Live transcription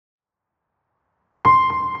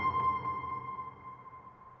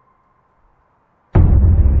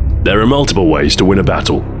There are multiple ways to win a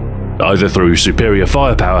battle, either through superior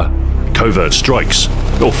firepower, covert strikes,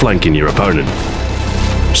 or flanking your opponent.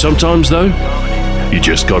 Sometimes, though, you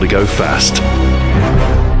just gotta go fast.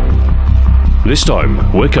 This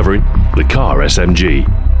time, we're covering the car SMG.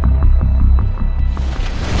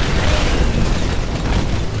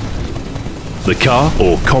 The car,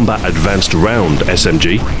 or Combat Advanced Round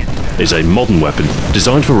SMG, is a modern weapon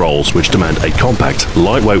designed for roles which demand a compact,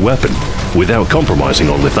 lightweight weapon without compromising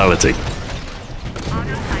on lethality.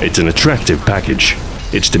 It's an attractive package,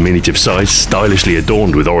 its diminutive size stylishly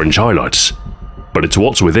adorned with orange highlights, but it's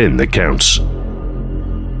what's within that counts.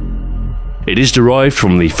 It is derived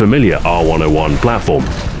from the familiar R101 platform,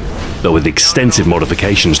 but with extensive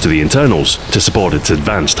modifications to the internals to support its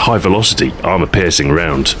advanced high-velocity, armor-piercing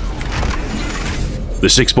round. The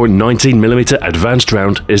 6.19mm advanced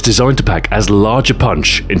round is designed to pack as large a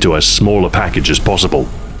punch into as small a package as possible,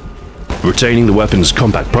 retaining the weapon's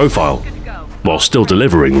compact profile while still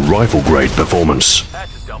delivering rifle-grade performance.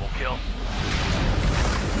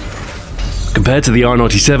 Compared to the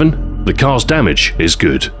R97, the car's damage is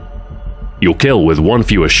good. You'll kill with one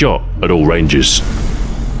fewer shot at all ranges.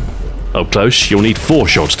 Up close, you'll need 4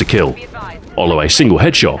 shots to kill, although a single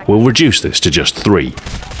headshot will reduce this to just 3.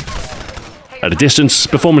 At a distance,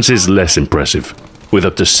 performance is less impressive, with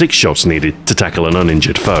up to 6 shots needed to tackle an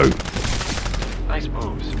uninjured foe. Nice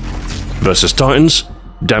moves. Versus Titans,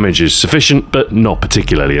 damage is sufficient but not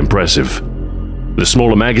particularly impressive. The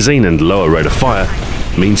smaller magazine and lower rate of fire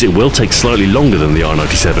means it will take slightly longer than the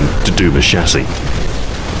R97 to doom a chassis.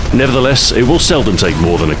 Nevertheless, it will seldom take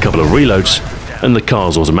more than a couple of reloads, and the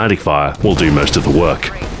car's automatic fire will do most of the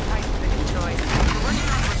work.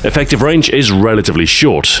 Effective range is relatively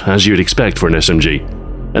short, as you'd expect for an SMG,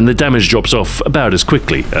 and the damage drops off about as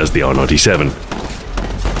quickly as the R97.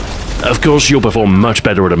 Of course, you'll perform much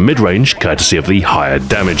better at a mid-range, courtesy of the higher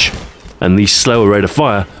damage, and the slower rate of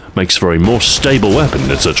fire makes for a more stable weapon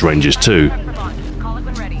at such ranges too.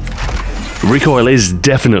 Recoil is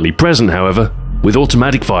definitely present, however, with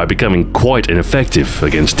automatic fire becoming quite ineffective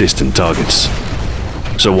against distant targets.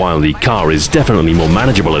 So while the car is definitely more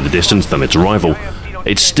manageable at a distance than its rival,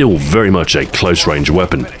 it's still very much a close-range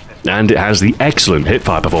weapon, and it has the excellent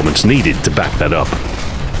hipfire performance needed to back that up.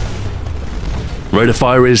 Rate of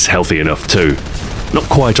fire is healthy enough too, not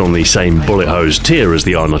quite on the same bullet hose tier as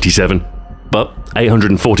the R97, but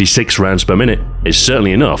 846 rounds per minute is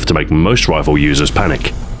certainly enough to make most rifle users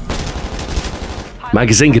panic.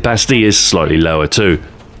 Magazine capacity is slightly lower too,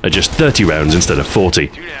 at just 30 rounds instead of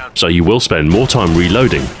 40, so you will spend more time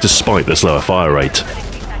reloading despite the slower fire rate.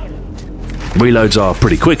 Reloads are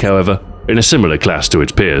pretty quick, however, in a similar class to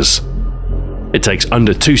its peers. It takes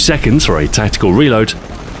under 2 seconds for a tactical reload,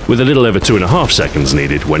 with a little over 2.5 seconds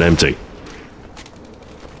needed when empty.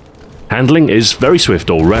 Handling is very swift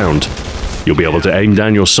all round. You'll be able to aim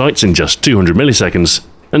down your sights in just 200 milliseconds,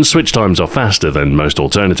 and switch times are faster than most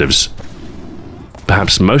alternatives.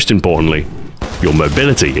 Perhaps most importantly, your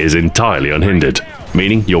mobility is entirely unhindered,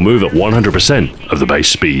 meaning you'll move at 100% of the base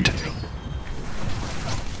speed.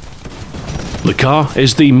 The car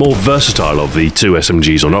is the more versatile of the 2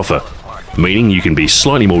 SMGs on offer, meaning you can be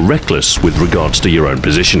slightly more reckless with regards to your own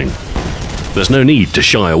positioning. There's no need to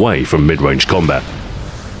shy away from mid-range combat.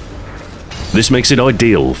 This makes it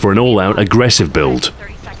ideal for an all-out aggressive build,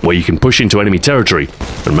 where you can push into enemy territory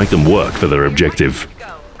and make them work for their objective.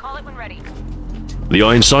 The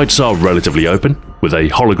iron sights are relatively open, with a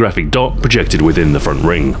holographic dot projected within the front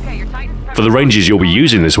ring. For the ranges you'll be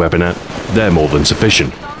using this weapon at, they're more than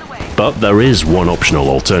sufficient. But there is one optional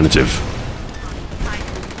alternative.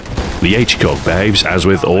 The HCOG behaves as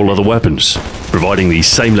with all other weapons, providing the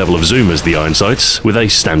same level of zoom as the iron sights with a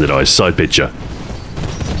standardized side picture.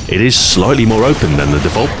 It is slightly more open than the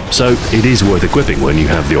default, so it is worth equipping when you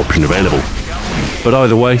have the option available. But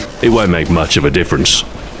either way, it won't make much of a difference.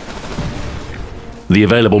 The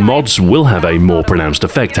available mods will have a more pronounced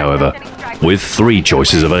effect, however, with 3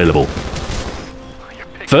 choices available.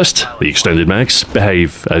 First, the extended mags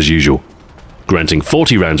behave as usual, granting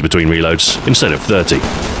 40 rounds between reloads instead of 30.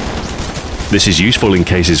 This is useful in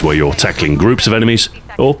cases where you're tackling groups of enemies,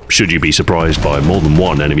 or should you be surprised by more than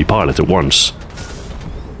one enemy pilot at once.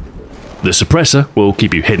 The suppressor will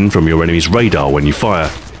keep you hidden from your enemy's radar when you fire,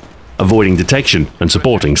 avoiding detection and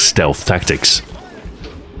supporting stealth tactics.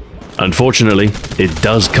 Unfortunately, it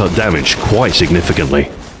does cut damage quite significantly,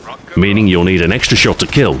 meaning you'll need an extra shot to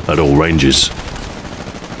kill at all ranges.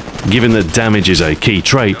 Given that damage is a key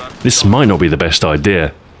trait, this might not be the best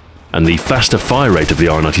idea, and the faster fire rate of the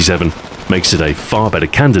R97 makes it a far better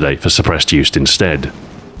candidate for suppressed use instead.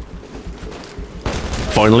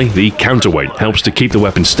 Finally, the counterweight helps to keep the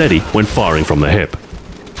weapon steady when firing from the hip.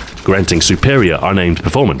 granting superior unaimed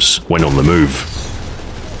performance when on the move.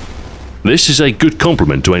 This is a good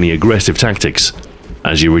complement to any aggressive tactics,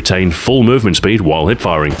 as you retain full movement speed while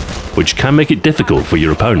hipfiring, which can make it difficult for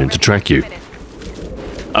your opponent to track you.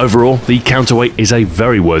 Overall, the counterweight is a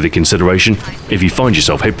very worthy consideration if you find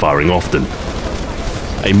yourself hipfiring often.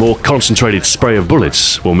 A more concentrated spray of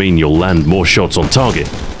bullets will mean you'll land more shots on target,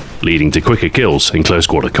 leading to quicker kills in close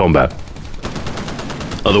quarter combat.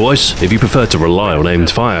 Otherwise, if you prefer to rely on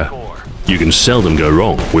aimed fire, you can seldom go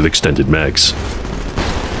wrong with extended mags.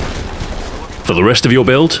 For the rest of your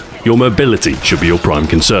build, your mobility should be your prime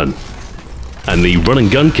concern, and the run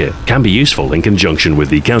and gun kit can be useful in conjunction with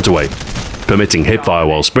the counterweight, permitting hipfire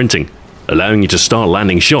while sprinting, allowing you to start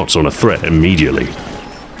landing shots on a threat immediately.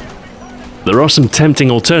 There are some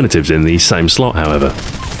tempting alternatives in the same slot, however.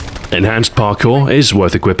 Enhanced parkour is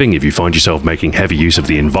worth equipping if you find yourself making heavy use of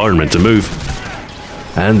the environment to move,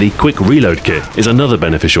 and the quick reload kit is another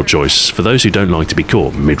beneficial choice for those who don't like to be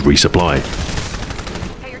caught mid-resupply.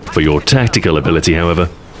 For your tactical ability, however,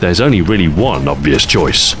 there's only really one obvious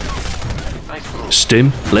choice.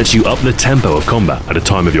 Stim lets you up the tempo of combat at a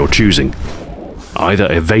time of your choosing,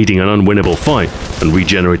 either evading an unwinnable fight and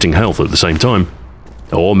regenerating health at the same time,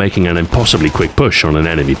 or making an impossibly quick push on an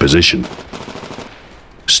enemy position.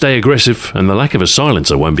 Stay aggressive and the lack of a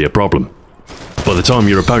silencer won't be a problem. By the time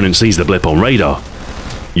your opponent sees the blip on radar,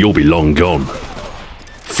 you'll be long gone.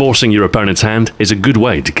 Forcing your opponent's hand is a good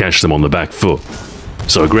way to catch them on the back foot,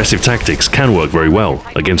 so aggressive tactics can work very well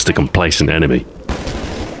against a complacent enemy.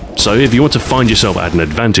 So if you want to find yourself at an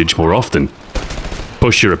advantage more often,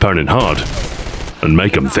 push your opponent hard and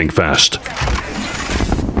make them think fast.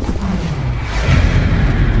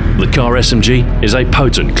 The Kar SMG is a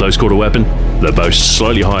potent close-quarter weapon that boasts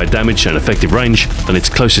slightly higher damage and effective range than its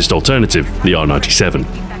closest alternative, the R97.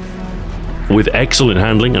 With excellent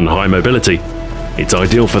handling and high mobility, it's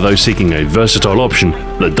ideal for those seeking a versatile option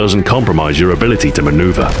that doesn't compromise your ability to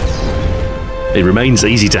maneuver. It remains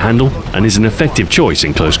easy to handle and is an effective choice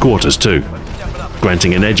in close quarters too,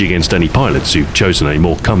 granting an edge against any pilots who've chosen a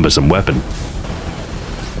more cumbersome weapon.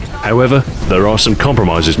 However, there are some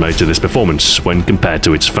compromises made to this performance when compared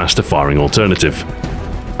to its faster firing alternative,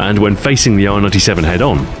 and when facing the R97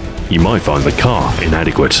 head-on, you might find the Kar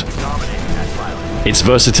inadequate. Its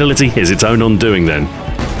versatility is its own undoing then,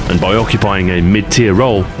 and by occupying a mid-tier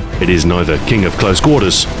role, it is neither king of close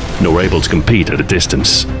quarters nor able to compete at a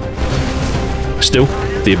distance. Still,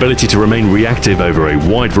 the ability to remain reactive over a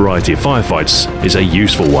wide variety of firefights is a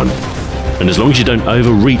useful one, and as long as you don't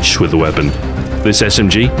overreach with the weapon, this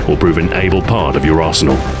SMG will prove an able part of your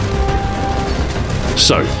arsenal.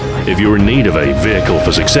 So, if you're in need of a vehicle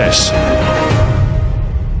for success,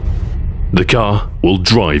 the Kar will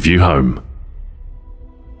drive you home.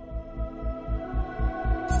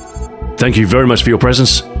 Thank you very much for your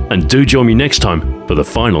presence, and do join me next time for the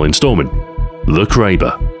final installment, The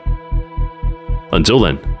Kraber. Until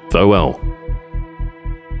then, farewell.